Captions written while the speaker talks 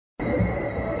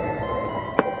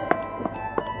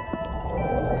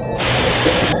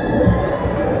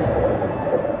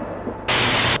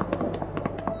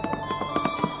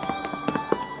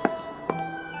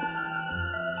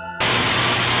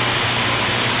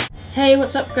Hey,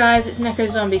 what's up guys, it's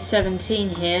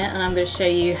NekoZombie17 here, and I'm going to show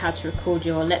you how to record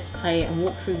your Let's Play and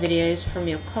walkthrough videos from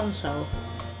your console.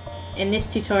 In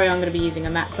this tutorial I'm going to be using a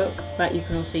MacBook, but you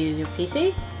can also use your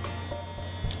PC.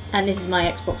 And this is my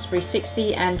Xbox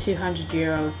 360 and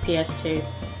 €200 PS2.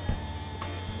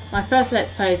 My first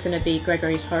Let's Play is going to be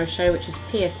Gregory's Horror Show, which is a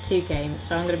PS2 game,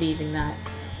 so I'm going to be using that.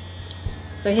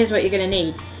 So here's what you're going to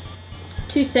need.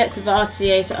 2 sets of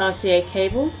RCA to RCA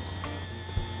cables.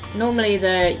 Normally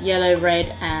they're yellow,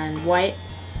 red and white,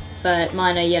 but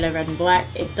mine are yellow, red and black.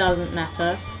 It doesn't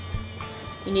matter.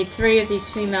 You need 3 of these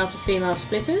female to female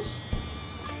splitters.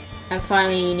 And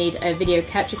finally you need a video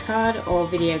capture card or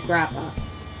video grabber.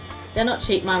 They're not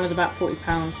cheap, mine was about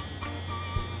 £40.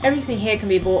 Everything here can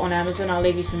be bought on Amazon, I'll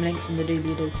leave you some links in the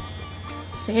doobly-doo.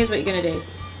 So here's what you're going to do.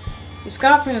 Your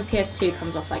SCART from your PS2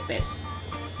 comes off like this.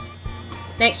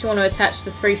 Next you want to attach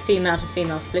the 3 female to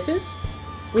female splitters.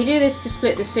 We do this to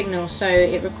split the signal so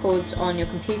it records on your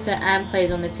computer and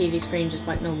plays on the TV screen just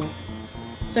like normal.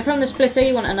 So from the splitter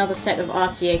you want another set of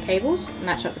RCA cables,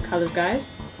 match up the colours guys.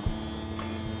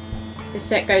 This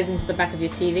set goes into the back of your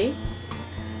TV.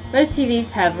 Most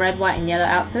TVs have red, white and yellow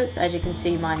outputs, as you can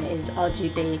see mine is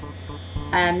RGB.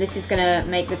 And this is going to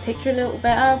make the picture a little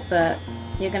better, but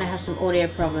you're going to have some audio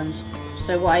problems.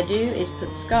 So what I do is put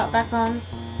the SCART back on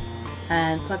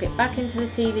and plug it back into the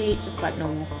TV just like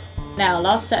normal. Now,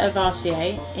 last set of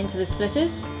RCA into the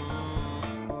splitters.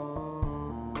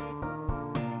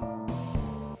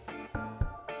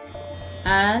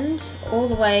 And all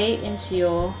the way into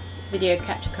your video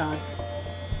capture card.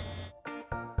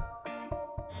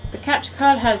 The capture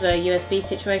card has a USB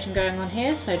situation going on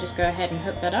here, so just go ahead and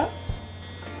hook that up.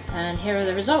 And here are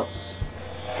the results.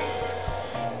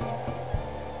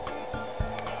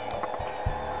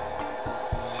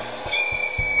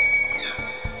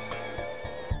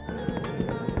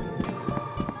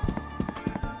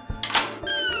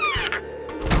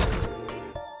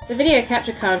 The video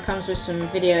capture card comes with some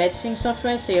video editing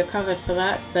software, so you're covered for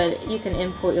that, but you can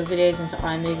import your videos into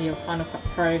iMovie or Final Cut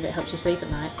Pro if it helps you sleep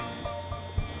at night.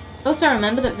 Also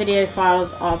remember that video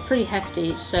files are pretty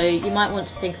hefty, so you might want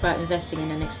to think about investing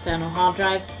in an external hard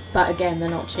drive, but again, they're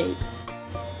not cheap.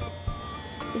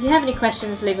 If you have any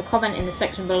questions, leave a comment in the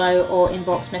section below or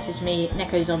inbox message me,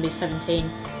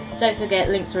 NekoZombie17. Don't forget,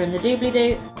 links are in the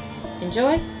doobly-doo.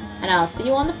 Enjoy, and I'll see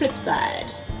you on the flip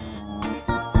side.